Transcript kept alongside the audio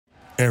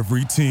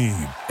Every team,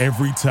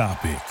 every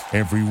topic,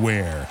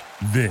 everywhere.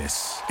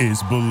 This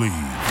is Believe.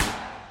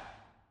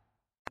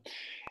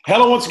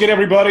 Hello once again,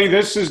 everybody.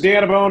 This is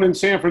Dan Abone in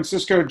San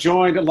Francisco,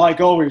 joined,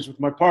 like always, with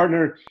my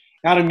partner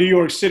out in New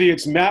York City.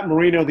 It's Matt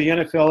Marino, the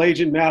NFL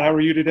agent. Matt, how are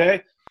you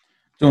today?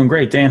 Doing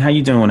great, Dan. How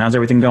you doing? How's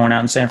everything going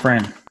out in San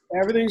Fran?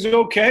 Everything's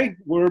okay.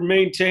 We're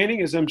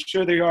maintaining, as I'm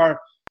sure they are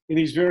in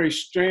these very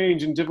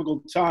strange and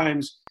difficult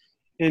times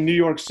in New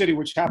York City,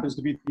 which happens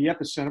to be the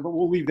epicenter, but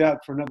we'll leave that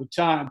for another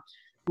time.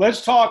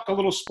 Let's talk a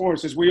little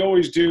sports, as we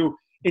always do,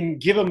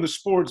 and give them the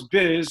sports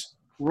biz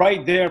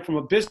right there from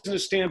a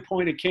business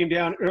standpoint. It came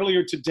down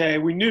earlier today.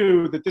 We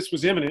knew that this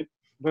was imminent,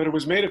 but it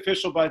was made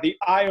official by the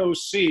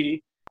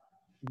IOC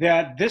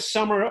that this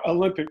summer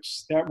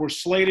Olympics that were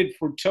slated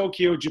for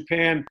Tokyo,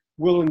 Japan,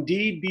 will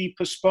indeed be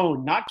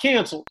postponed, not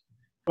canceled,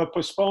 but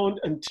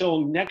postponed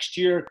until next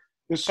year,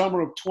 the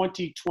summer of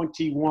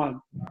 2021.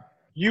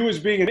 You, as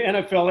being an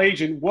NFL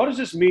agent, what does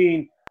this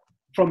mean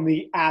from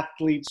the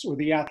athletes or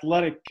the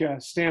athletic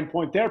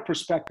standpoint, their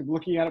perspective,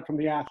 looking at it from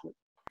the athlete?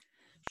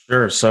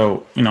 Sure.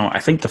 So, I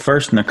think the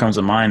first thing that comes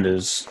to mind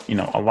is,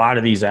 a lot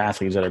of these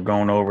athletes that are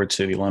going over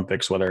to the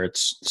Olympics, whether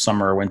it's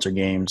summer or winter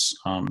games,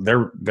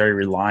 they're very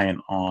reliant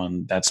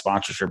on that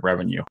sponsorship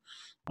revenue,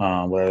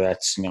 whether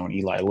that's, an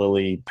Eli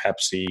Lilly,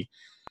 Pepsi,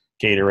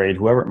 Gatorade,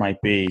 whoever it might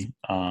be.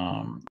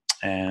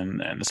 And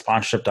the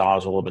sponsorship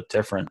dollars are a little bit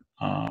different,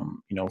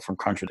 from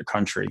country to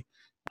country.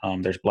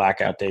 There's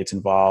blackout dates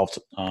involved.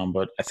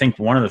 But I think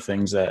one of the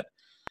things that,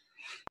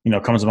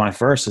 comes to mind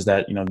first is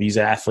that, these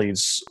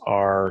athletes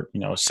are,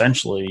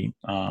 essentially,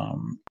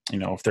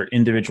 if they're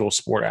individual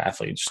sport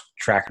athletes,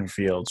 track and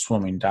field,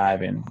 swimming,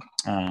 diving,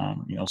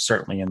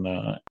 certainly in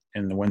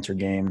the winter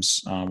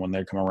games when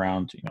they come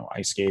around,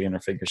 ice skating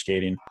or figure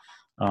skating.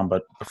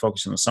 But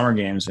focus on the summer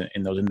games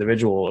in those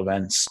individual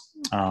events,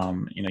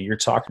 you're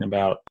talking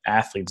about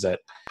athletes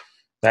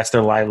that's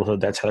their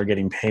livelihood. That's how they're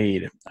getting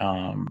paid.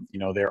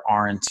 There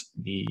aren't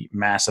the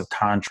massive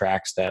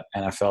contracts that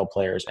NFL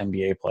players,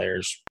 NBA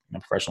players,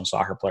 professional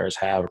soccer players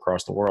have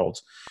across the world.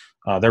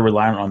 They're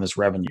reliant on this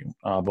revenue,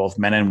 both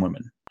men and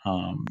women.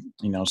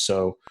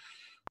 So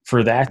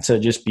for that to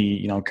just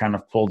be, kind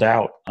of pulled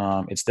out,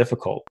 it's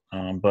difficult.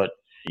 But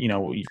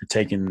you're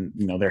taking,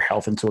 their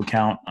health into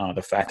account,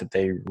 the fact that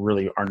they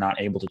really are not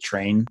able to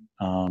train,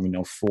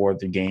 for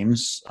the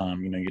games.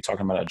 You're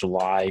talking about a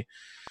July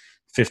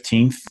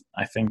 15th,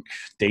 I think,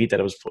 date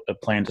that it was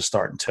planned to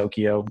start in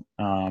Tokyo,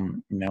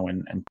 and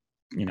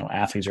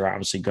athletes are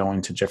obviously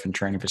going to different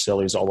training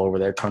facilities all over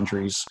their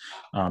countries,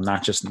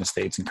 not just in the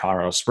States and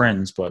Colorado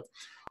Springs, but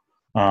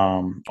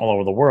all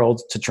over the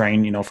world to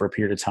train, for a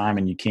period of time,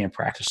 and you can't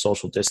practice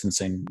social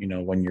distancing,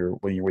 when you're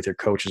with your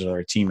coaches or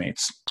their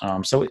teammates.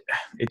 So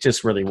it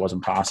just really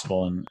wasn't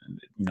possible, and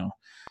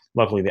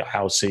luckily the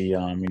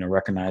IOC,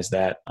 recognized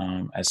that,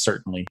 as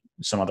certainly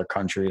some other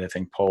countries, I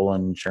think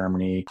Poland,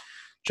 Germany,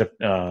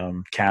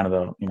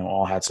 Canada,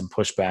 all had some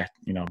pushback,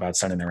 about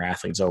sending their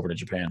athletes over to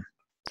Japan.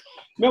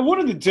 Now, what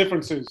are the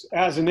differences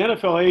as an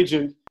NFL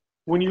agent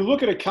when you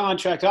look at a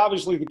contract?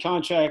 Obviously, the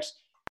contracts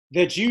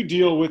that you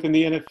deal with in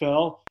the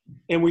NFL,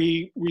 and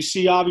we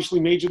see obviously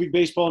Major League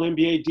Baseball and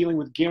NBA dealing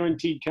with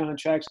guaranteed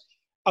contracts.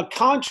 A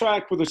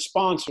contract with a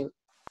sponsor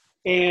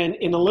and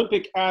an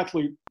Olympic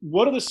athlete,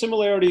 what are the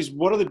similarities?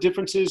 What are the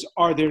differences?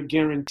 Are there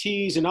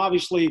guarantees? And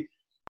obviously,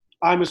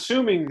 I'm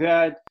assuming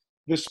that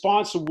the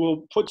sponsor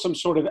will put some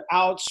sort of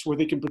outs where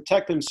they can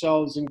protect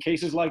themselves in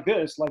cases like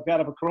this, like that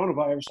of a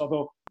coronavirus,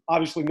 although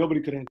obviously nobody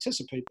could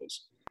anticipate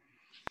this.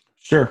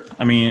 Sure.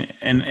 I mean,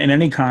 in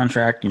any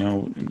contract,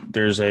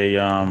 there's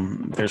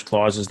there's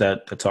clauses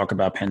that talk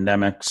about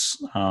pandemics,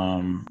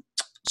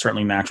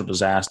 certainly natural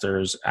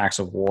disasters, acts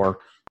of war.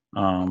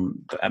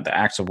 The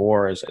acts of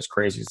war, as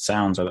crazy as it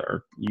sounds,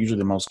 are usually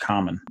the most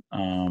common,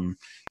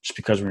 just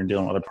because we're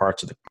dealing with other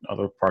parts of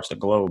the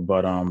globe.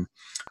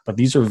 But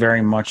these are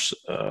very much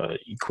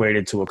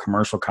equated to a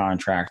commercial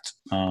contract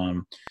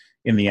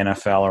in the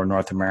NFL or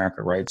North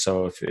America, right?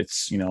 So if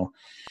it's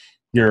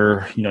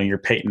you're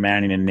Peyton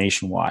Manning and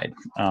Nationwide,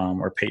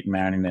 or Peyton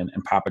Manning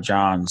and Papa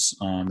John's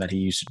that he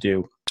used to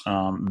do,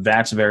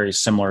 that's very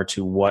similar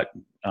to what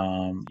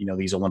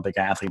these Olympic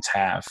athletes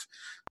have.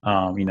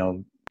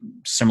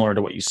 Similar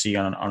to what you see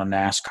on a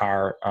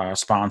NASCAR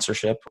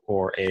sponsorship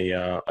or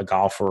a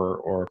golfer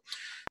or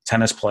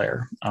tennis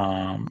player.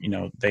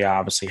 They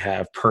obviously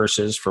have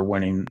purses for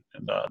winning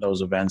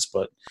those events,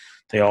 but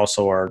they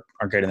also are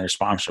getting their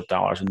sponsorship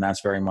dollars, and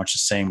that's very much the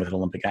same with an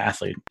Olympic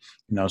athlete.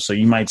 So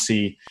you might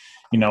see,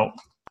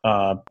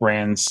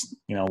 brands,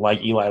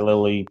 like Eli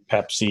Lilly,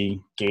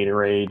 Pepsi,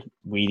 Gatorade,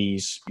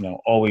 Wheaties,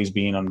 always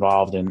being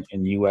involved in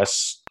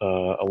U.S.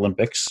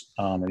 Olympics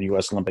or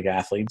U.S. Olympic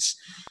athletes,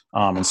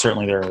 and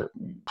certainly they're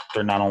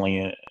not only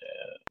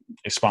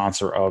a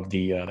sponsor of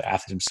the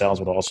athletes themselves,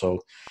 but also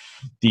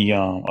the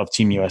of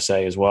Team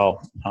USA as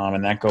well,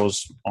 and that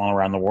goes all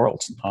around the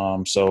world.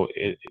 So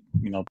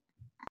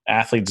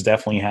athletes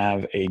definitely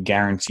have a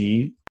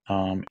guarantee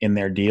in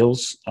their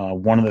deals.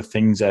 One of the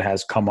things that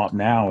has come up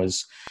now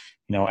is,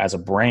 as a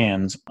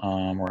brand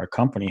or a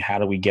company, how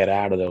do we get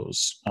out of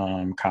those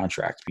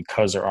contracts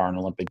because there aren't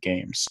Olympic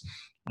Games?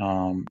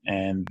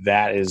 And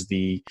that is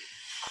the,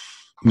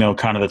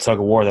 kind of the tug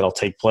of war that'll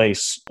take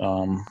place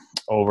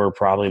over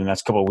probably the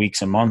next couple of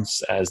weeks and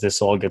months as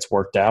this all gets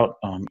worked out.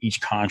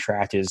 Each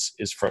contract is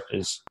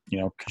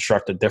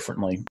constructed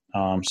differently.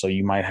 So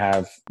you might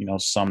have,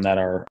 some that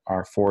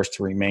are forced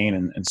to remain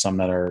and some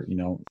that are,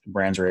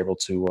 brands are able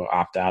to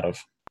opt out of.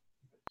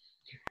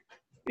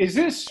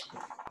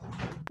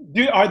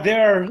 Are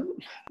there,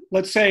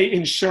 let's say,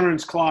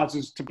 insurance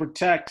clauses to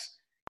protect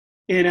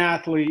an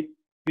athlete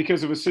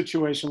because of a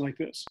situation like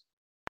this?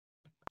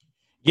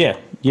 Yeah,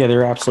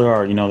 there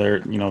absolutely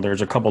are.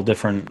 There's a couple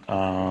different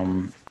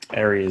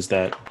areas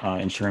that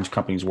insurance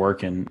companies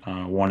work in.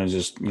 One is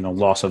just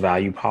loss of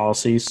value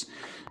policies.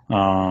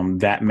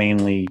 That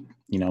mainly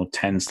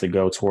tends to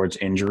go towards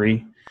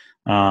injury.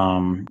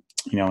 In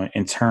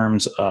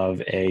terms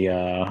of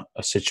a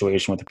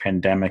situation with a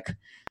pandemic,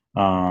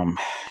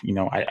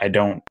 I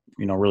don't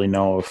really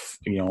know if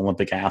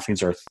Olympic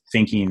athletes are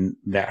thinking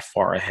that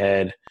far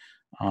ahead.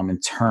 In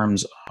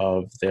terms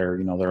of their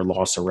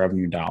loss of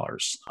revenue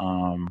dollars.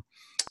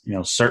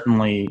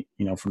 Certainly,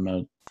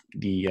 from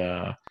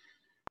the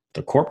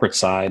corporate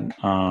side,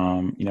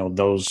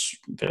 those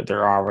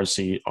there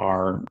obviously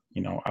are,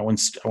 I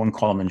wouldn't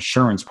call them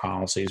insurance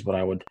policies, but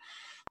I'd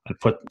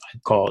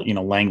call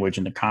language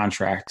in the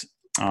contract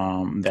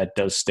that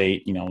does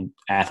state,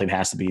 athlete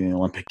has to be in the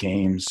Olympic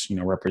Games,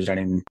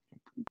 representing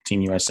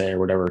Team USA or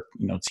whatever,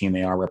 team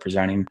they are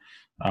representing,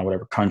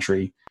 whatever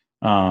country.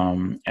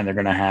 And they're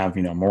going to have,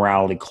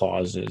 morality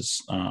clauses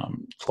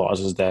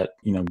that,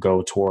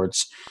 go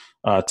towards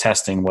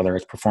testing, whether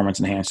it's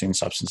performance enhancing,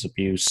 substance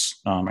abuse,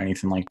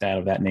 anything like that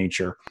of that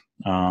nature.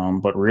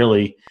 But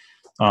really,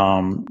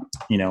 the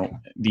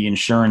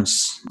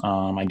insurance,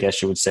 I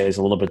guess you would say, is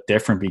a little bit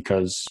different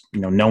because,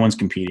 no one's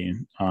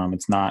competing.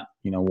 It's not,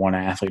 one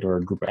athlete or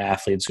a group of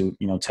athletes who,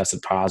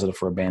 tested positive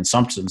for a banned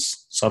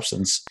substance.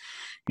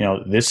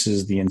 This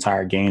is the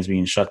entire games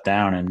being shut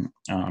down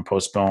and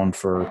postponed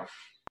for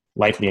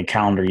likely a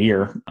calendar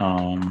year,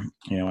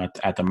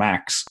 at the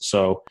max.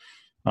 So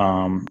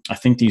I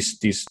think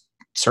these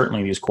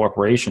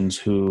corporations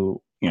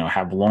who,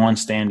 have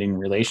long-standing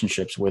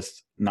relationships with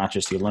not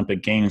just the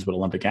Olympic Games, but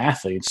Olympic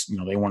athletes,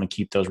 they want to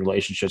keep those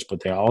relationships, but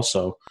they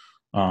also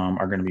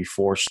are going to be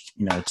forced,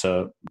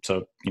 to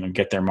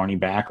get their money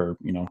back or,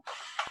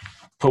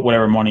 put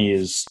whatever money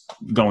is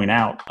going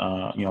out,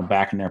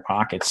 back in their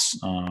pockets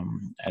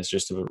as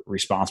just a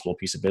responsible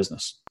piece of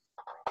business.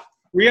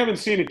 We haven't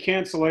seen a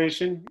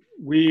cancellation.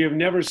 We have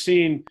never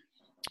seen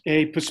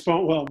a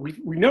postpone. Well, we've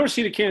never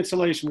seen a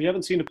cancellation. We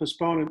haven't seen a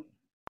postponement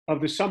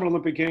of the Summer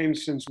Olympic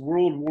Games since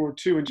World War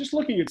II. And just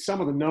looking at some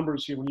of the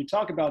numbers here, when you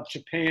talk about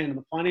Japan and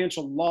the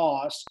financial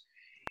loss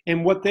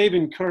and what they've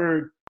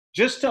incurred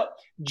just to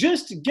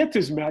get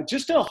this, Matt,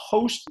 just to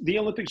host the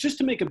Olympics, just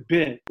to make a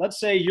bid. Let's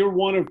say you're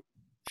one of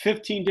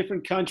 15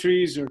 different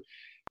countries or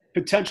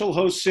potential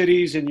host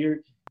cities, and you're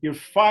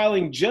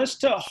filing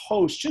just to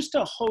host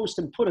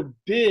and put a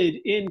bid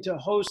in to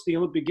host the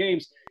Olympic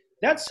Games.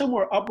 That's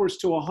somewhere upwards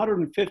to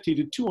 $150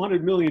 to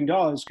 $200 million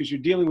because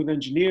you're dealing with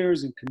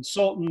engineers and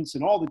consultants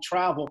and all the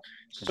travel.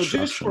 So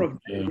just for a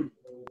bid,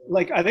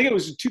 I think it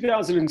was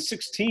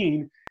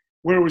 2016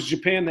 where it was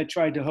Japan that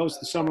tried to host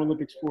the Summer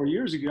Olympics 4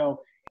 years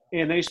ago,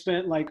 and they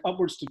spent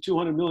upwards to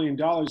 $200 million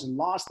and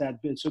lost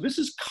that bid. So this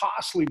is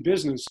costly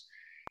business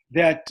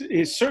that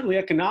is certainly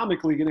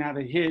economically going to have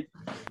a hit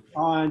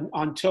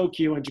on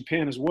Tokyo and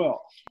Japan as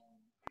well.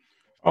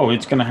 Oh,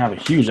 it's going to have a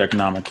huge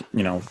economic,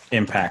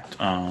 impact,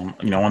 on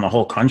the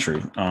whole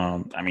country.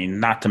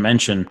 Not to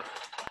mention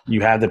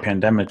you have the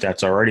pandemic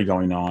that's already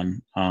going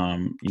on,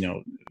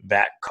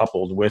 that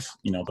coupled with,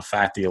 the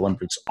fact the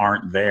Olympics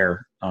aren't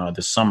there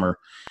this summer,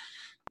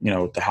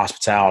 the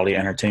hospitality,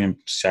 entertainment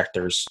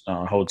sectors,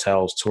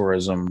 hotels,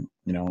 tourism,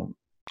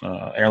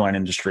 airline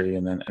industry,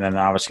 and then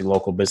obviously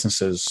local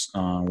businesses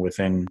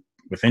within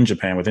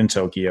Japan, within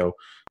Tokyo,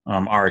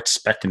 are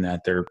expecting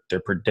that. They're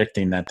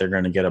predicting that they're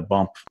going to get a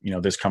bump,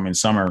 this coming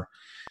summer,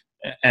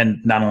 and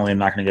not only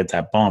not going to get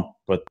that bump,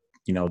 but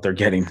they're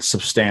getting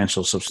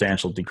substantial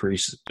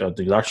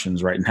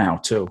deductions right now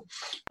too.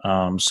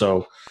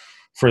 So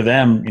for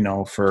them,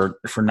 for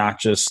not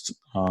just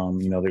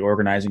the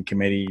organizing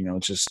committee,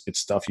 it's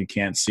stuff you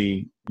can't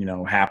see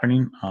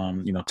happening.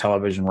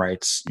 Television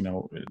rights,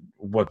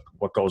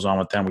 what goes on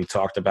with them. We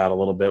talked about a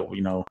little bit,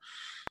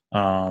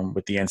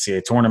 with the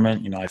NCAA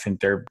tournament. I think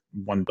their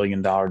 $1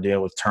 billion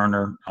deal with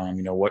Turner.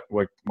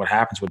 What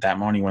happens with that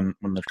money when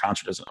the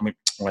concert doesn't?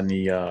 When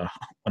the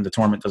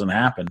tournament doesn't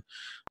happen.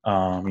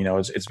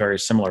 It's very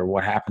similar.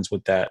 What happens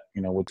with that?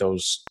 With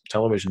those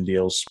television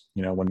deals.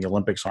 When the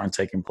Olympics aren't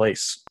taking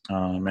place,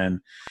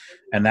 and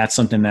that's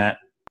something that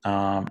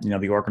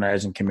the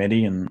organizing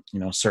committee and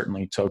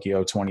certainly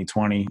Tokyo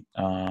 2020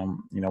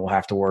 will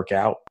have to work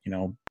out.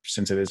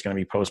 Since it is going to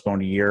be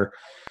postponed a year,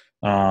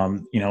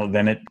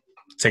 then it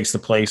takes the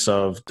place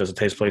of, does it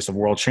take the place of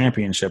world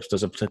championships?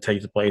 Does it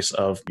take the place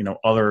of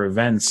other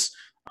events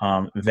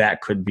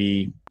that could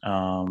be,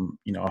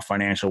 a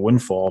financial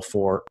windfall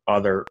for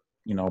other,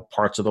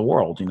 parts of the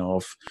world.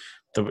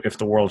 If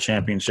the world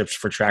championships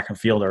for track and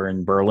field are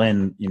in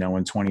Berlin, in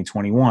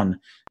 2021,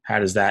 how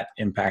does that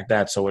impact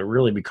that? So it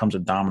really becomes a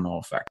domino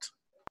effect.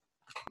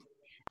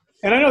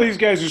 And I know these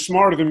guys are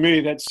smarter than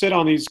me that sit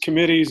on these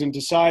committees and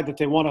decide that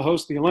they want to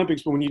host the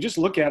Olympics. But when you just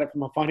look at it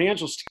from a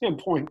financial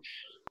standpoint,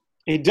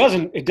 it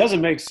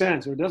doesn't make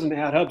sense, or it doesn't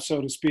add up,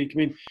 so to speak. I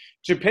mean,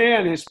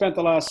 Japan has spent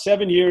the last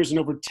 7 years and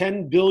over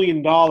 $10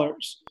 billion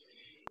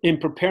in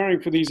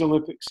preparing for these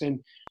Olympics. And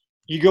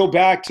you go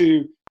back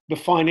to the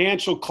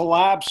financial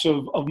collapse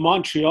of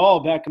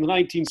Montreal back in the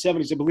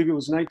 1970s. I believe it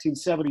was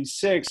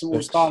 1976. It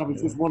was thought of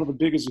as just one of the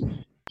biggest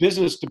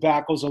business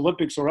debacles,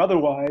 Olympics or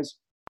otherwise,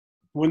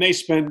 when they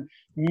spend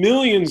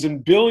millions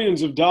and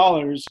billions of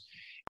dollars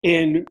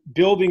in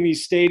building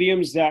these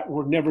stadiums that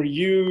were never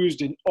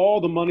used, and all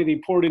the money they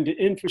poured into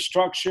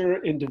infrastructure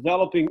and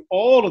developing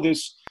all of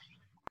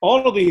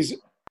these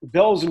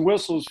bells and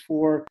whistles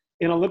for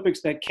an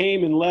Olympics that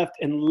came and left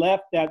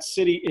that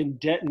city in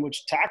debt, in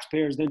which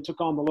taxpayers then took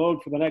on the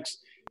load for the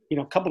next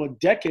couple of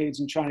decades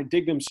and trying to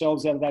dig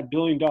themselves out of that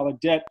billion-dollar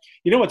debt.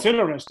 You know what's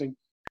interesting?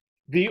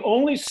 The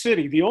only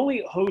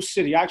host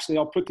city, actually,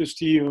 I'll put this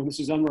to you, and this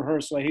is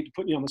unrehearsed, so I hate to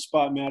put you on the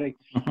spot, Matty.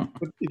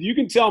 But if you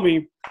can tell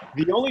me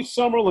the only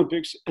Summer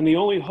Olympics and the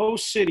only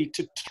host city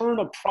to turn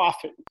a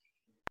profit,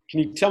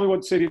 can you tell me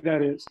what city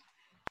that is?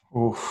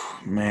 Oh,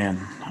 man.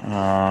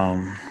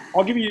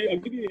 I'll give you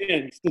an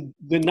hint.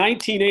 The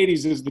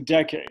 1980s is the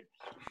decade.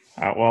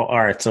 Well,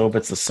 all right. So if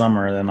it's the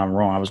summer, then I'm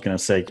wrong. I was gonna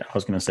say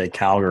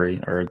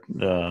Calgary,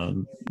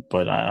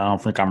 but I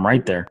don't think I'm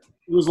right there.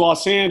 It was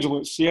Los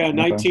Angeles. Yeah,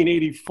 okay.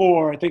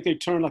 1984. I think they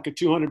turned like a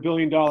 $200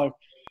 billion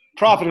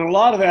profit, and a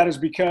lot of that is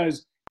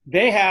because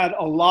they had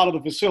a lot of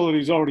the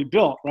facilities already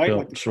built, right?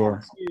 Like the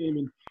sure.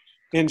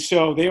 And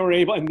so they were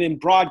able. And then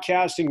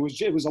broadcasting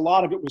a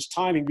lot of it was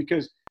timing,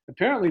 because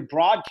apparently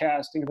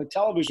broadcasting, the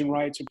television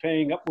rights are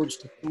paying upwards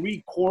to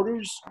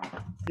 3/4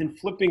 and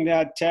flipping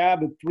that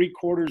tab at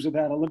 3/4 of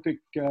that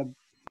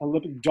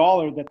Olympic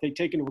dollar that they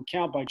take into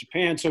account by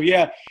Japan. So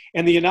yeah,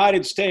 and the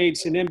United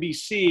States and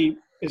NBC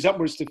is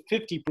upwards to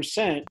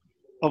 50%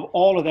 of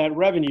all of that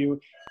revenue.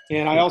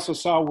 And I also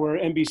saw where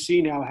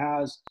NBC now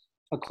has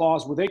a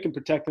clause where they can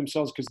protect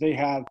themselves because they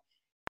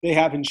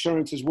have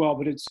insurance as well.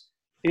 But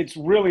it's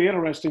really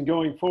interesting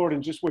going forward,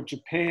 and just what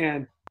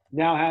Japan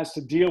now has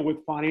to deal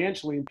with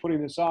financially, and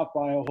putting this off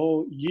by a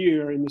whole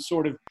year, and the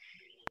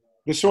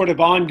sort of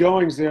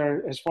ongoings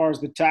there as far as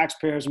the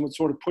taxpayers and what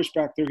sort of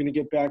pushback they're going to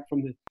get back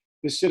from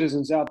the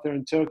citizens out there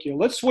in Tokyo.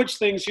 Let's switch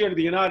things here to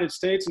the United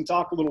States and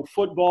talk a little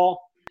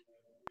football,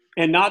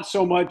 and not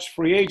so much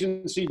free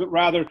agency, but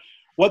rather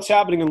what's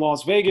happening in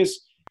Las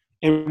Vegas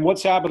and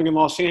what's happening in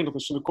Los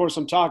Angeles. And of course,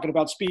 I'm talking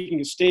about, speaking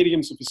of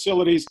stadiums and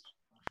facilities,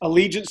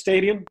 Allegiant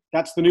Stadium,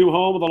 that's the new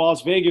home of the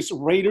Las Vegas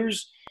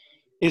Raiders,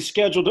 is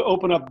scheduled to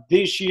open up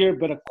this year.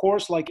 But of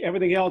course, like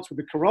everything else with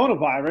the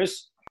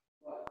coronavirus,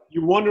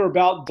 you wonder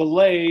about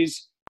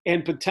delays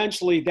and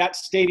potentially that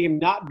stadium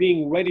not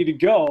being ready to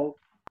go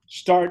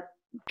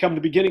come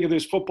the beginning of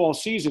this football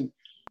season.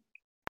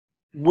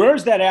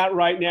 Where's that at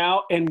right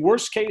now? And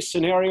worst case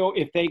scenario,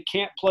 if they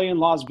can't play in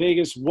Las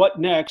Vegas, what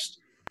next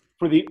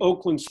for the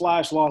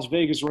Oakland/Las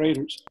Vegas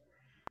Raiders?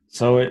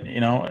 So,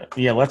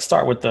 let's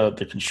start with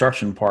the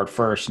construction part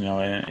first.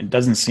 And it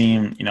doesn't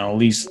seem, at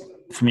least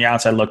from the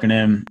outside looking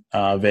in,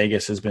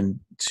 Vegas has been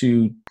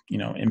too,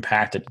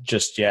 impacted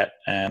just yet.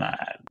 And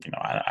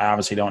I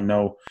obviously don't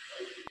know,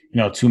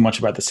 too much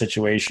about the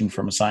situation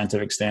from a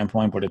scientific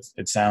standpoint, but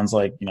it sounds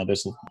like,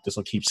 this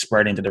will keep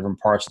spreading to different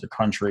parts of the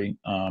country.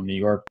 New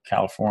York,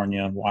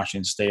 California,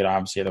 Washington State,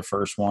 obviously are the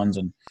first ones.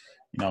 And,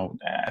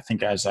 I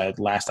think as I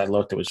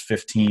looked, it was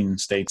 15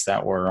 states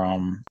that were,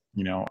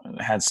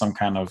 had some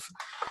kind of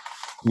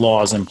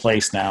laws in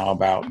place now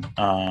about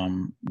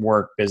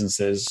work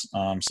businesses.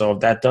 So if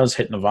that does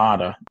hit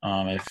Nevada,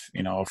 if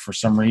for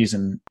some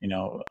reason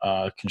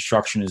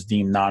construction is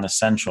deemed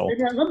non-essential.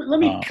 Let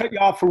me cut you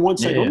off for 1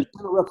 second. Let me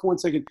interrupt for 1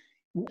 second.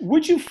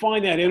 Would you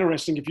find that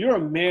interesting if you're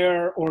a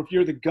mayor or if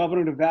you're the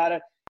governor of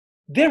Nevada?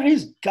 There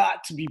has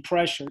got to be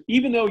pressure,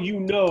 even though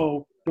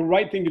the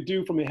right thing to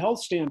do from a health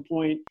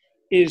standpoint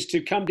is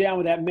to come down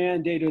with that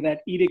mandate or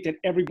that edict that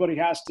everybody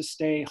has to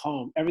stay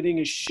home. Everything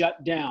is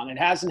shut down. It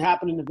hasn't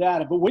happened in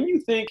Nevada. But when you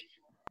think,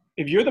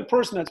 if you're the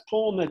person that's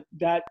pulling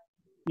that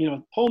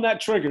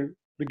trigger,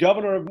 the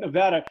governor of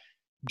Nevada,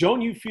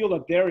 don't you feel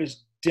that there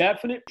is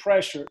definite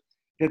pressure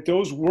that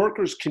those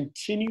workers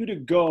continue to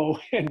go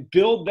and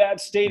build that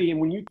stadium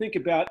when you think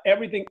about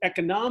everything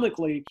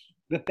economically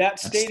that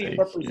stadium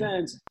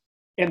represents?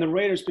 And the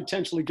Raiders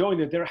potentially going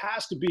there, there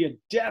has to be a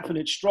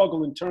definite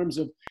struggle in terms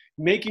of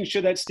making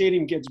sure that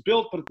stadium gets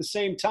built, but at the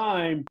same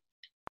time,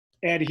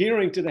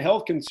 adhering to the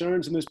health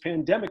concerns in this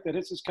pandemic that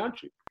hits this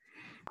country.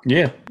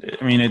 Yeah.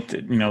 I mean,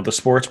 the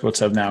sports books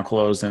have now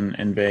closed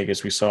in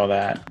Vegas. We saw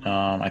that.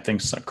 I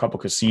think a couple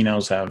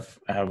casinos have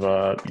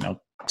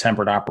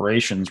tempered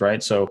operations,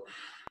 right? So,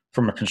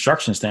 from a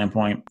construction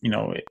standpoint,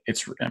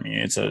 it's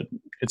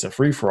a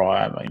free for all.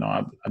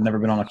 I've never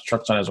been on a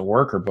construction site as a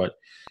worker, but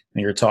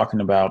you're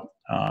talking about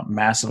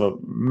massive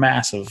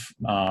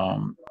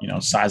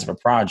size of a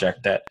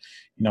project that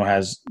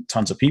has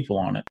tons of people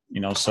on it.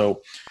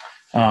 So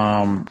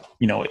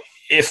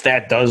if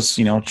that does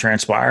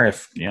transpire,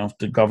 if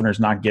the governor's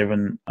not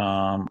given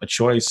a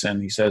choice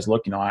and he says,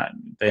 look,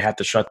 they have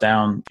to shut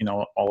down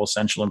all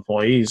essential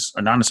employees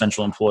or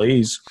non-essential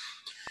employees.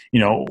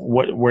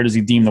 Where does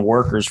he deem the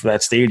workers for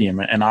that stadium?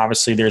 And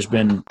obviously there's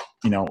been,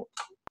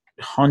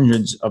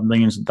 hundreds of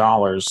millions of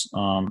dollars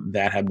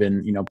that have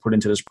been, put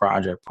into this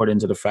project, put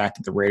into the fact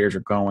that the Raiders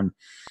are going,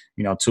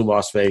 to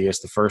Las Vegas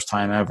the first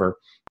time ever.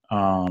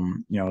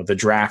 The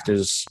draft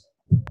is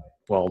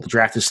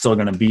still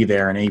going to be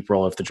there in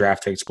April if the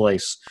draft takes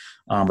place.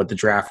 But the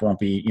draft won't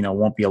be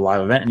a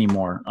live event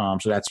anymore.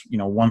 So that's,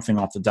 one thing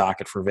off the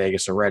docket for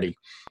Vegas already.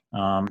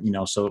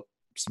 So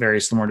it's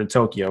very similar to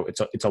Tokyo.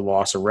 It's a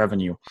loss of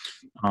revenue.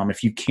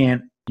 If you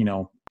can't,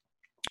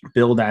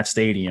 build that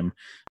stadium,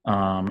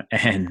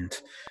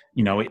 and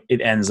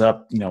it ends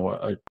up,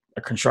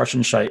 a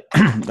construction site,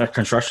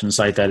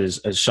 that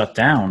is shut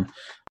down.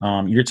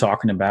 You're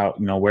talking about,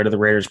 where do the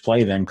Raiders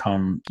play then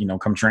come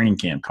training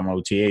camp, come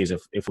OTAs,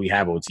 if we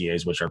have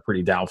OTAs, which are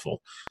pretty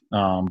doubtful.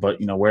 But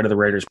where do the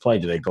Raiders play?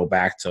 Do they go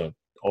back to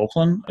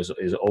Oakland?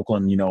 Is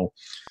Oakland,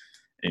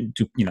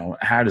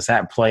 how does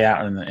that play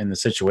out in the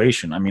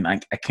situation? I mean, I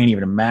can't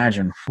even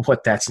imagine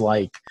what that's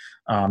like,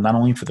 not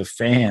only for the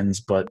fans,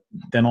 but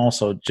then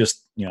also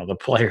just, the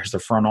players, the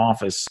front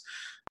office,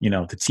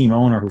 the team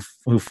owner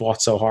who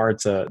fought so hard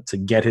to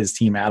get his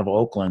team out of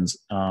Oakland,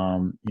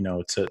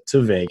 to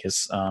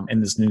Vegas, in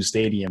this new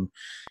stadium,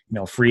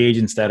 free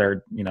agents that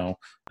are,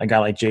 a guy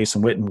like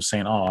Jason Witten who's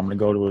saying, oh, I'm going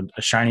to go to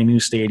a shiny new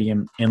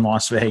stadium in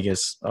Las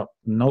Vegas. Oh,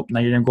 nope. Now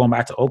you're going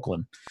back to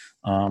Oakland.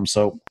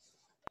 So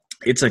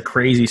it's a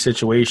crazy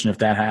situation if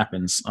that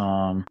happens.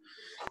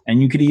 And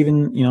you could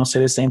even, say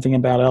the same thing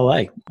about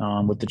LA,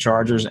 with the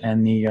Chargers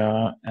and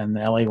the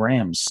LA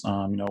Rams.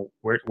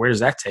 Where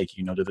does that take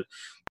you?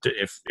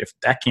 If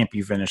that can't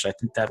be finished, I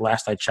think that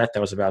last I checked,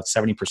 that was about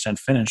 70%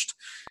 finished.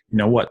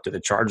 What do the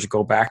Chargers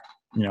go back,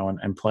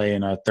 and play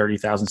in a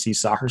 30,000 seat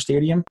soccer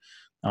stadium?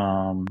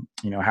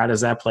 How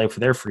does that play for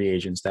their free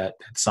agents that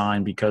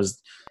signed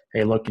because,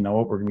 hey, look,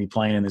 we're going to be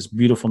playing in this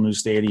beautiful new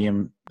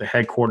stadium, the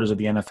headquarters of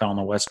the NFL on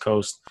the West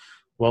Coast.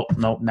 Well,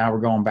 no, now we're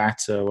going back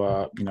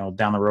to,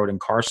 down the road in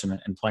Carson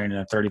and playing in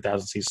a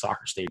 30,000 seat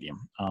soccer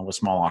stadium with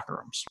small locker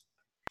rooms.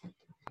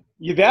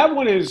 Yeah, that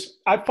one is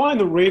 – I find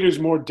the Raiders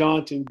more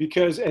daunting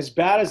because as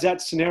bad as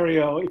that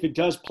scenario, if it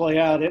does play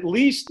out, at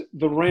least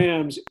the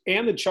Rams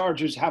and the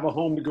Chargers have a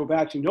home to go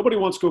back to. Nobody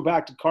wants to go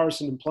back to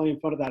Carson and play in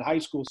front of that high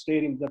school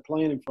stadium they're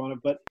playing in front of,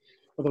 but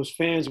for those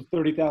fans of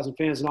 30,000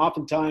 fans, and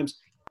oftentimes,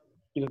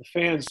 the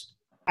fans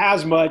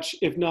as much,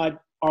 if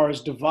not are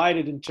as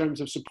divided in terms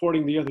of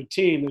supporting the other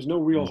team. There's no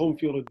real home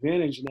field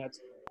advantage in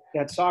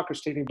that soccer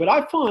stadium. But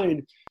I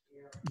find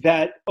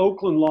that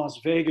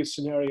Oakland-Las Vegas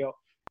scenario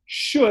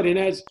should, and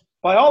as –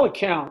 by all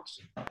accounts,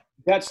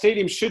 that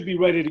stadium should be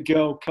ready to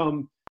go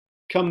come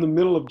the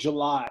middle of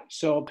July.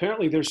 So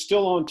apparently they're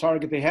still on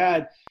target. They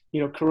had,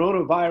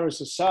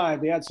 coronavirus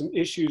aside, they had some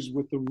issues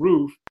with the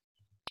roof,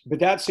 but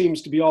that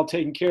seems to be all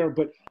taken care of.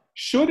 But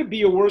should it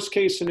be a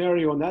worst-case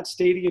scenario and that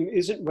stadium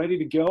isn't ready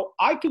to go,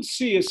 I could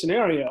see a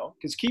scenario,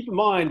 because keep in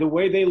mind the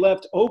way they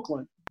left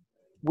Oakland,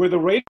 where the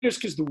Raiders,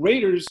 because the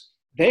Raiders,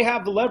 they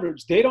have the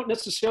leverage. They don't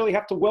necessarily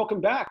have to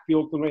welcome back the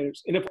Oakland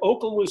Raiders. And if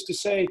Oakland was to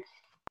say,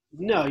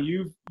 no,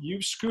 you've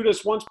screwed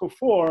us once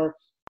before.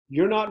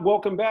 You're not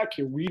welcome back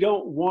here. We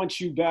don't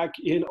want you back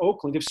in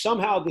Oakland. If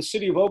somehow the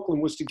city of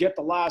Oakland was to get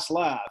the last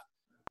laugh,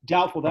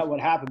 doubtful that would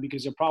happen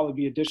because there'd probably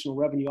be additional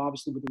revenue,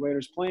 obviously, with the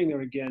Raiders playing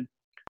there again.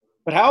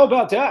 But how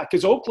about that?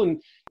 Because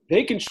Oakland,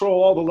 they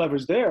control all the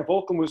levers there. If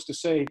Oakland was to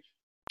say,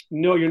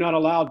 no, you're not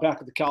allowed back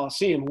at the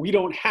Coliseum, we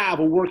don't have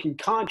a working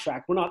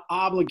contract, we're not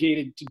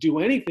obligated to do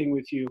anything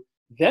with you,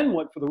 then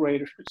what for the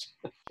Raiders?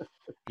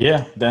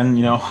 Yeah,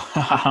 then,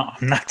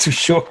 I'm not too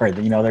sure. They're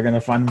going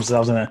to find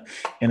themselves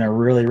in a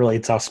really, really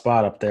tough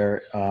spot up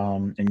there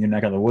in your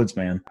neck of the woods,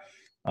 man.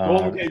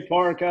 Golden Gate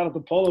Park out at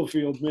the Polo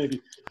Fields,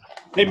 maybe.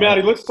 Hey,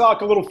 Matty, let's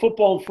talk a little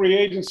football and free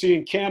agency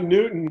and Cam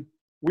Newton.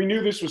 We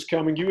knew this was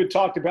coming. You had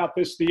talked about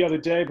this the other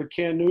day, but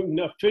Cam Newton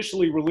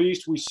officially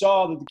released. We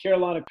saw that the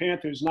Carolina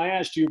Panthers, and I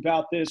asked you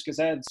about this because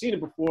I hadn't seen it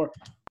before,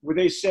 where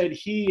they said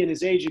he and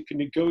his agent could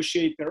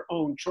negotiate their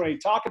own trade.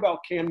 Talk about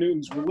Cam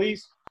Newton's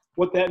release,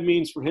 what that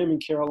means for him in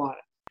Carolina.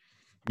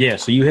 Yeah,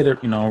 so you hit it,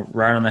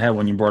 right on the head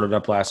when you brought it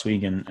up last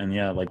week, and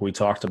yeah, like we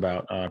talked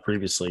about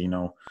previously,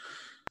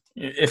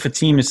 if a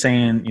team is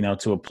saying,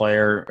 to a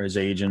player or his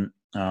agent,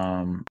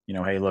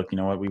 hey, look,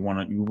 what we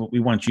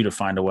want you to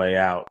find a way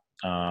out.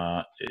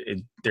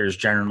 There's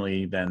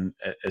generally then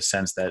a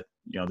sense that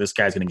this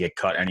guy's going to get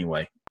cut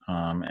anyway,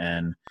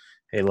 and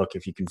hey, look,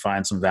 if you can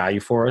find some value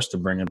for us to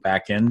bring it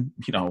back in,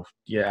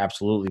 yeah,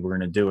 absolutely, we're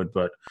going to do it,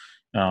 but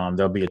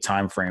there'll be a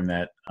time frame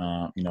that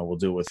we'll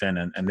do it within,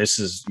 and this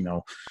is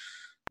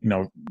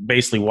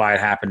basically why it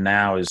happened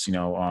now is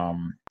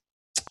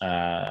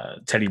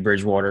Teddy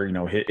Bridgewater,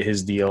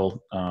 his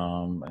deal,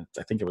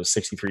 I think it was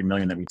 $63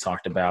 million that we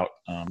talked about,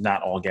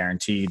 not all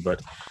guaranteed,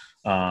 but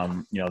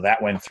that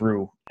went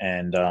through.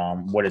 And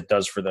what it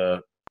does for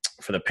the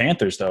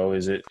Panthers, though,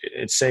 is it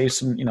saves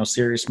some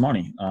serious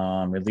money.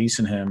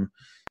 Releasing him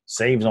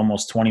saves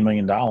almost $20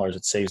 million.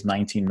 It saves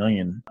 $19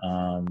 million,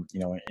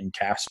 in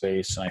cap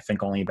space, and I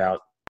think only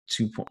about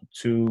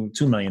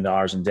 $2 million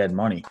in dead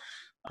money.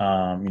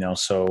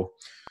 So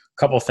a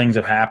couple of things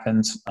have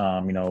happened.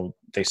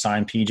 They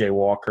signed PJ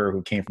Walker,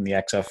 who came from the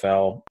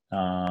XFL,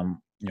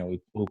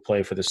 who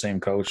played for the same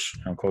coach,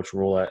 Coach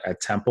Rule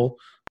at Temple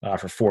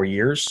for 4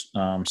 years.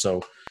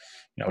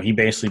 He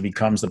basically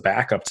becomes the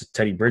backup to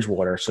Teddy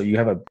Bridgewater. So you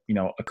have a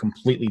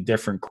completely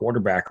different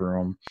quarterback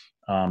room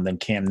than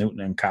Cam Newton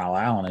and Kyle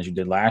Allen, as you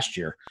did last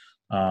year.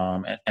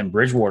 And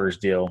Bridgewater's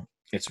deal,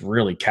 it's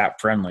really cap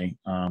friendly.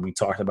 We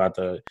talked about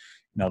the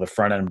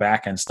front end and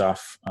back end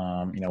stuff.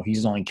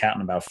 He's only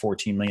counting about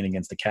 $14 million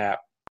against the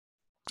cap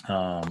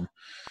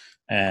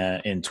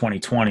in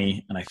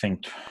 2020, and I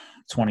think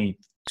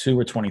 22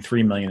 or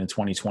 23 million in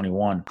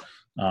 2021.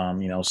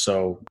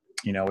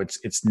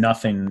 It's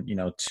nothing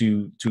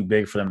too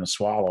big for them to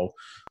swallow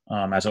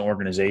as an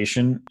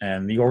organization.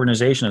 And the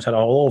organization has had a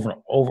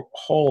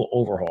whole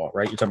overhaul,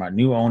 right? You're talking about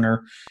new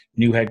owner,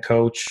 new head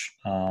coach,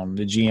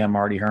 the GM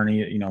Marty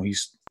Herney.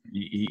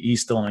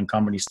 He's still an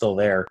incumbent, he's still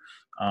there.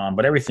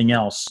 But everything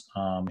else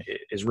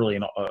is really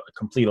a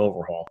complete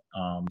overhaul.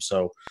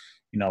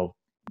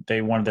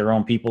 They wanted their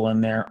own people in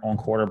there on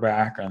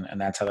quarterback,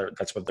 and that's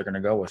what they're going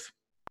to go with.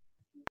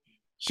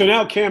 So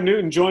now Cam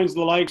Newton joins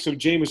the likes of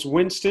Jameis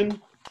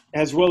Winston,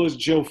 as well as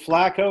Joe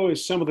Flacco,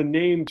 as some of the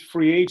named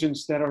free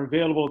agents that are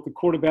available at the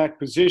quarterback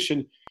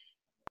position.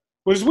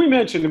 But as we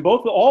mentioned, in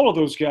all of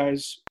those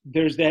guys,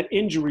 there's that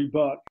injury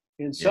bug,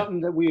 and something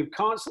that we have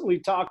constantly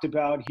talked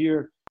about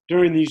here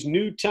during these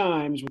new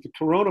times with the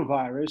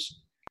coronavirus.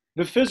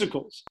 The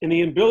physicals and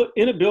the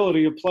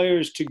inability of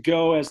players to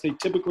go as they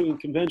typically and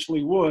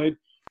conventionally would,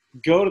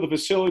 go to the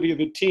facility of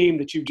the team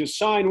that you've just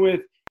signed with,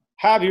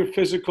 have your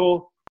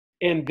physical,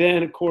 and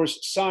then, of course,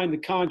 sign the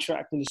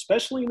contract. And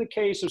especially in the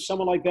case of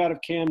someone like that of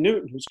Cam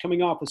Newton, who's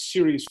coming off a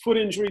serious foot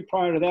injury.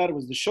 Prior to that, it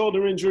was the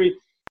shoulder injury.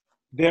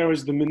 There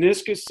was the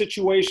meniscus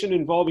situation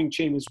involving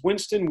Jameis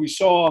Winston. We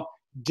saw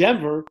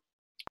Denver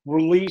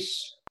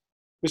release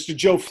Mr.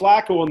 Joe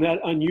Flacco on that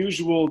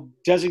unusual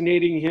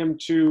designating him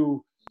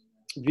to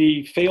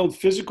the failed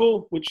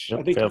physical, which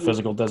I think failed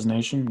physical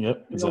designation.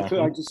 Yep, exactly.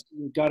 I just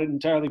got it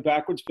entirely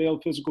backwards.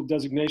 Failed physical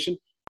designation.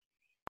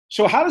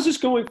 So how does this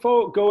going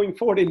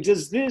forward, and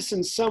does this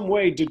in some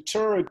way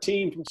deter a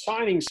team from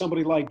signing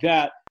somebody like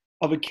that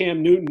of a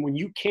Cam Newton when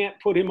you can't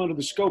put him under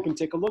the scope and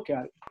take a look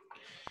at it?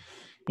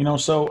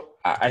 So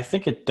I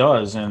think it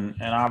does, and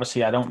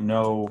obviously I don't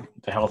know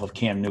the health of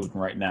Cam Newton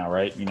right now,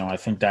 right? I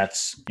think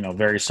that's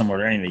very similar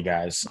to any of the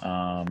guys.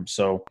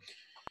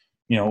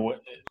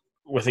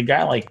 With a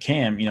guy like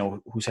Cam,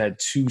 who's had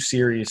 2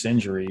 serious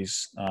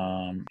injuries,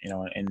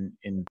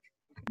 in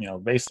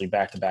basically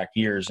back-to-back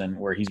years, and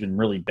where he's been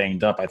really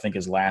banged up. I think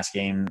his last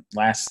 8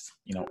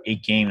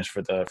 games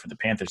for the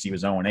Panthers, he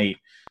was 0-8.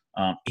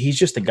 He's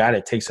just a guy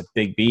that takes a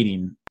big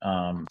beating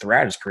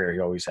throughout his career. He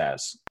always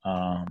has.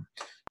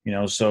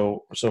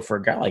 So for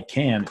a guy like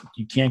Cam,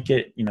 you can't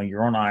get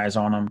your own eyes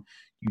on him.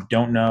 You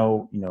don't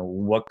know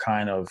what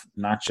kind of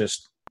not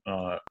just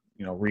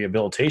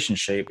rehabilitation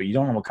shape, but you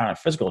don't know what kind of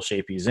physical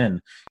shape he's in.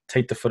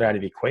 Take the foot out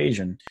of the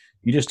equation.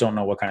 You just don't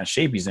know what kind of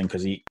shape he's in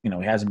because he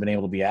hasn't been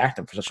able to be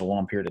active for such a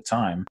long period of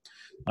time.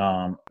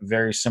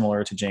 Very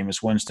similar to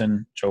Jameis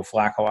Winston. Joe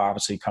Flacco,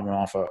 obviously coming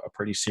off a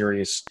pretty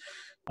serious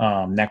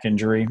neck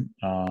injury,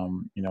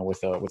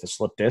 with a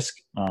slip disc,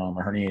 a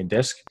herniated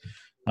disc.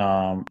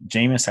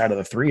 Jameis, out of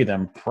the 3 of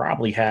them,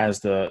 probably has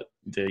the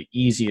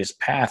easiest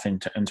path in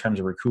terms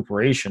of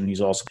recuperation.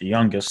 He's also the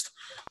youngest,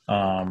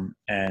 and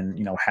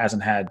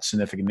hasn't had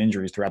significant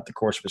injuries throughout the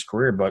course of his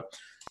career. But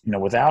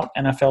without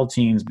NFL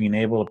teams being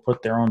able to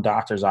put their own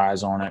doctor's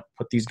eyes on it,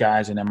 put these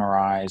guys in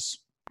MRIs,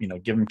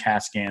 give them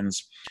CAT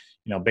scans,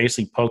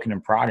 basically poking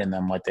and prodding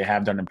them like they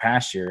have done in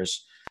past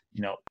years,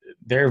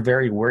 they're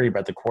very worried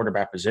about the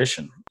quarterback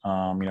position.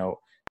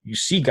 You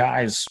see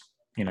guys,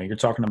 you're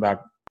talking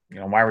about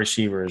wide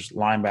receivers,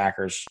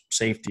 linebackers,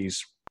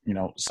 safeties,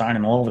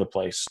 signing all over the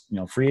place.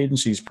 Free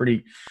agency is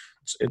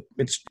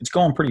it's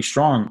going pretty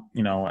strong,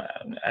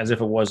 as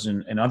if it was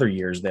in other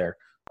years there.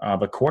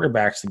 But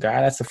quarterback's the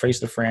guy that's the face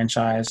of the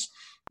franchise.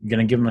 You're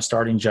going to give him a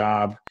starting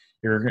job.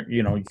 You're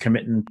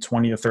committing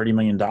 $20 to $30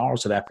 million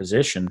to that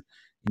position.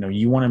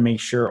 You want to make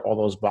sure all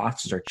those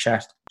boxes are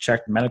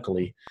checked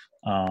medically.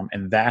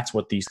 And that's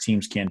what these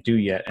teams can't do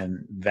yet.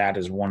 And that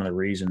is one of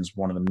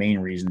the main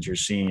reasons you're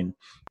seeing,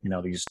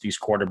 these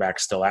quarterbacks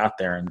still out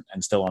there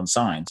and still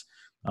unsigned.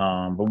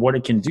 But what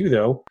it can do,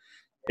 though,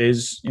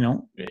 is,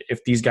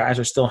 if these guys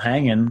are still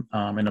hanging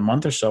in a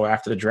month or so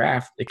after the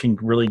draft, it can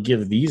really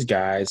give these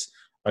guys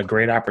a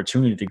great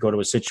opportunity to go to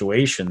a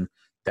situation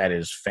that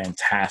is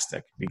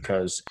fantastic.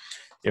 Because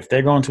if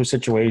they're going to a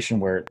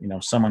situation where,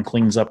 someone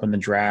cleans up in the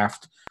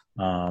draft,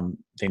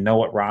 They know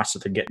what roster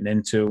they're getting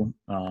into.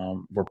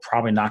 We're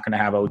probably not going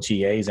to have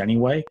OTAs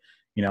anyway,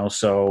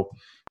 so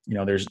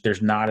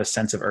there's not a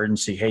sense of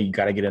urgency. Hey, you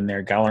got to get in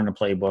there, got to learn the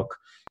playbook,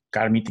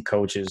 got to meet the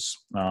coaches.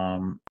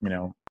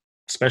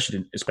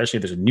 Especially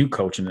if there's a new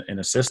coach in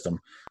a system,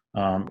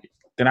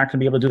 they're not going to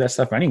be able to do that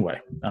stuff anyway.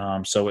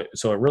 So it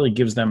really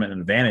gives them an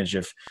advantage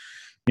if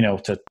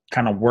to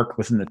kind of work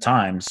within the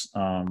times,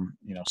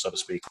 so to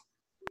speak.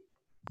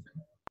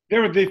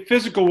 The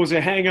physical was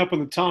a hang-up on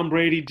the Tom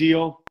Brady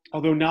deal,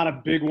 although not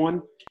a big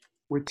one,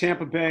 with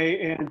Tampa Bay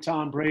and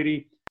Tom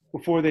Brady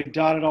before they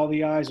dotted all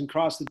the I's and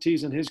crossed the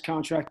T's on his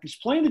contract.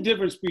 Explain the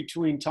difference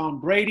between Tom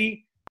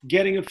Brady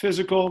getting a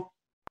physical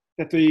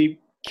that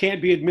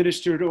can't be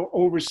administered or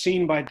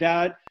overseen by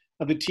that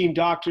of the team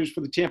doctors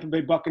for the Tampa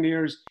Bay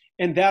Buccaneers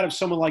and that of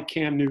someone like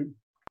Cam Newton.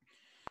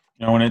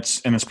 And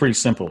it's pretty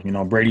simple.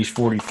 Brady's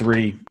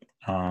 43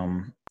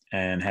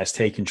 and has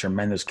taken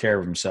tremendous care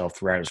of himself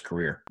throughout his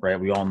career, right?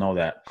 We all know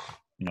that.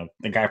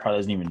 The guy probably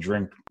doesn't even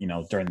drink,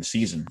 during the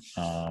season.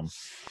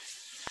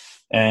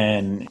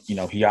 And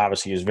he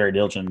obviously is very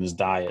diligent in his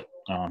diet.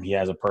 He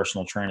has a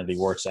personal trainer that he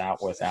works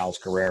out with, Alex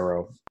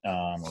Guerrero,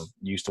 or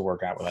used to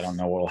work out with. I don't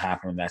know what will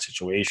happen in that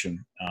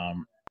situation.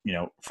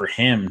 For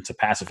him to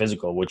pass a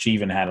physical, which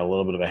even had a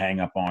little bit of a hang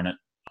up on it,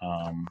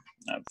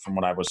 from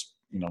what I was,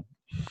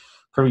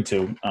 privy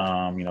to,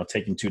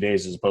 taking 2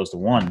 days as opposed to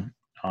one.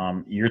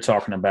 You're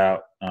talking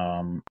about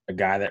a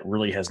guy that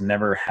really has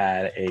never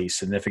had a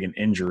significant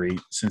injury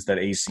since that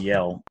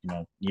ACL,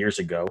 years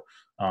ago.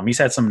 He's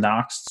had some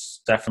knocks,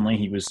 definitely.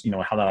 He was,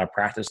 held out of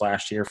practice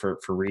last year for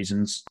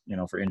reasons,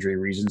 for injury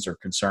reasons or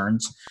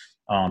concerns.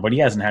 But he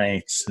hasn't had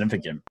any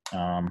significant.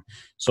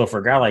 So for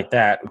a guy like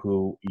that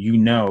who,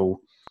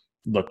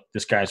 look,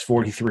 this guy's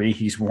 43.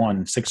 He's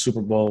won 6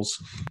 Super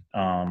Bowls.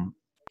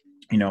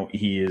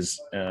 He is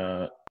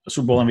a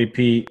Super Bowl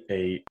MVP,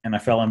 a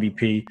NFL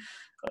MVP,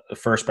 a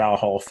first ballot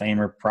Hall of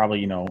Famer,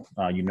 probably,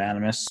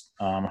 unanimous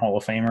Hall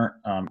of Famer.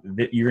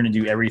 You're going to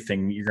do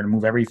everything. You're going to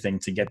move everything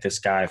to get this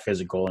guy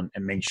physical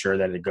and make sure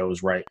that it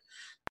goes right.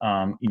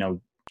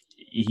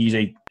 He's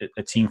a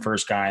team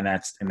first guy in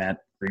that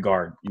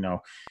regard.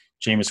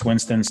 Jameis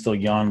Winston, still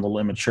young, a little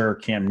immature.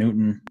 Cam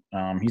Newton,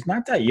 he's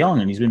not that young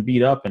and he's been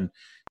beat up and,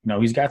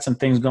 he's got some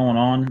things going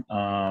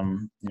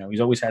on.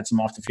 He's always had some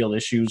off the field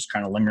issues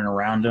kind of lingering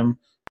around him.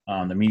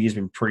 The media's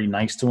been pretty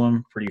nice to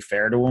him, pretty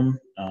fair to him,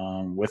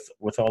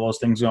 with all those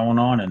things going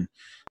on.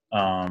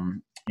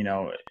 And,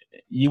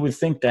 you would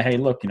think that, hey,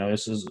 look,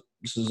 this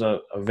is a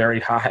very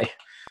high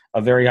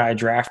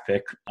draft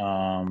pick,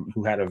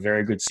 who had a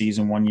very good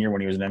season one year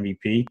when he was an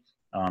MVP,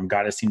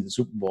 got his team to the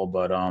Super Bowl.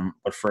 But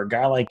for a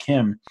guy like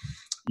him,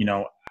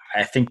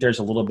 I think there's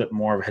a little bit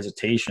more of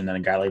hesitation than a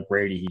guy like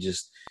Brady.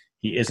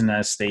 He isn't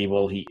as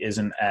stable. He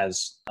isn't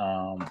as,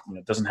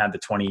 doesn't have the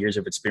 20 years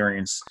of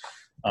experience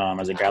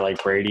as a guy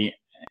like Brady.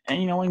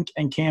 And,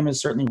 and Cam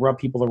has certainly rubbed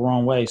people the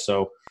wrong way.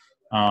 So,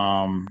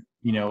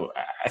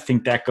 I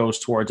think that goes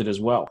towards it as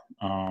well.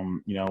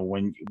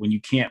 When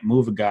you can't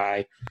move a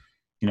guy,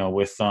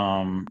 with, a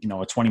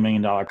 $20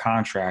 million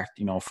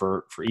contract,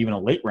 for even a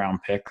late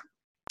round pick,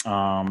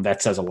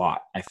 that says a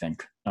lot, I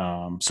think.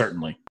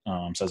 Certainly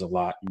says a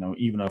lot,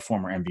 even a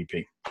former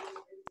MVP.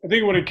 I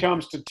think when it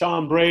comes to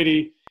Tom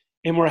Brady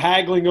and we're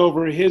haggling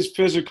over his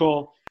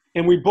physical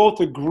and we both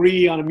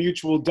agree on a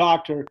mutual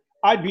doctor,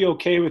 I'd be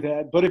okay with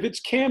that. But if it's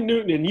Cam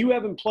Newton and you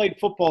haven't played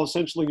football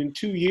essentially in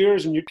 2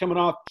 years and you're coming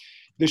off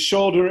the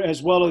shoulder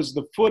as well as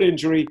the foot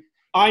injury,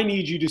 I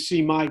need you to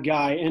see my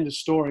guy, end of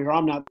story, or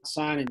I'm not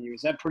signing you.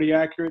 Is that pretty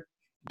accurate?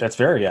 That's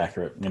very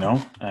accurate,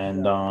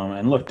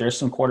 and look, there's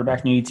some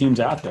quarterback needy teams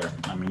out there.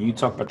 I mean, you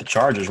talk about the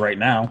Chargers right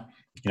now,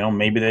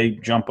 maybe they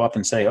jump up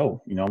and say,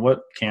 oh, you know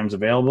what, Cam's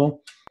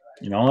available.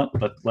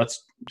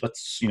 Let's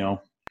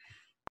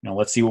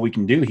let's see what we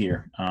can do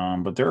here.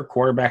 But they're a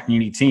quarterback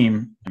needy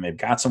team and they've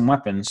got some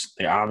weapons.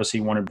 They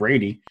obviously wanted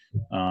Brady,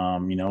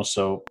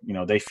 so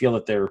they feel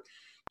that they're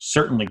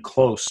certainly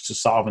close to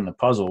solving the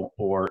puzzle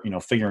or,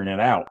 figuring it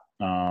out.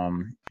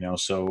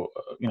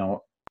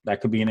 That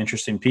could be an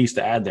interesting piece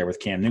to add there with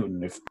Cam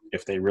Newton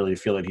if they really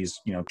feel that he's,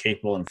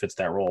 capable and fits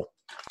that role.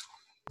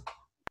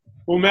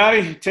 Well,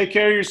 Matty, take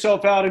care of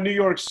yourself out in New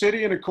York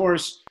City. And of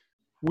course,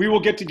 we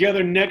will get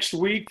together next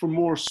week for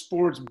more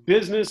sports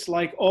business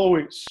like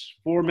always.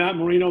 For Matt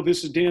Marino,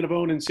 this is Dan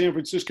Avone in San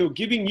Francisco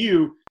giving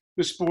you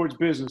the sports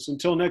business.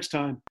 Until next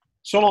time,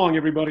 so long,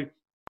 everybody.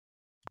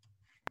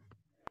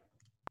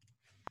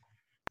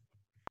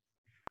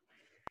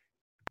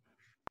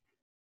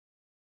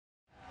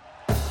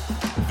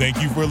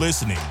 Thank you for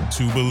listening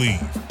to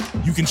Believe.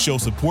 You can show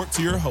support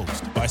to your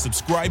host by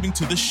subscribing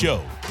to the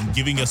show and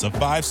giving us a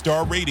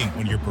 5-star rating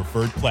on your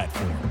preferred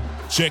platform.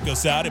 Check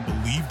us out at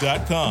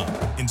Believe.com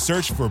and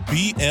search for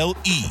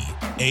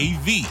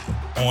BLEAV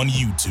on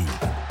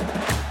YouTube.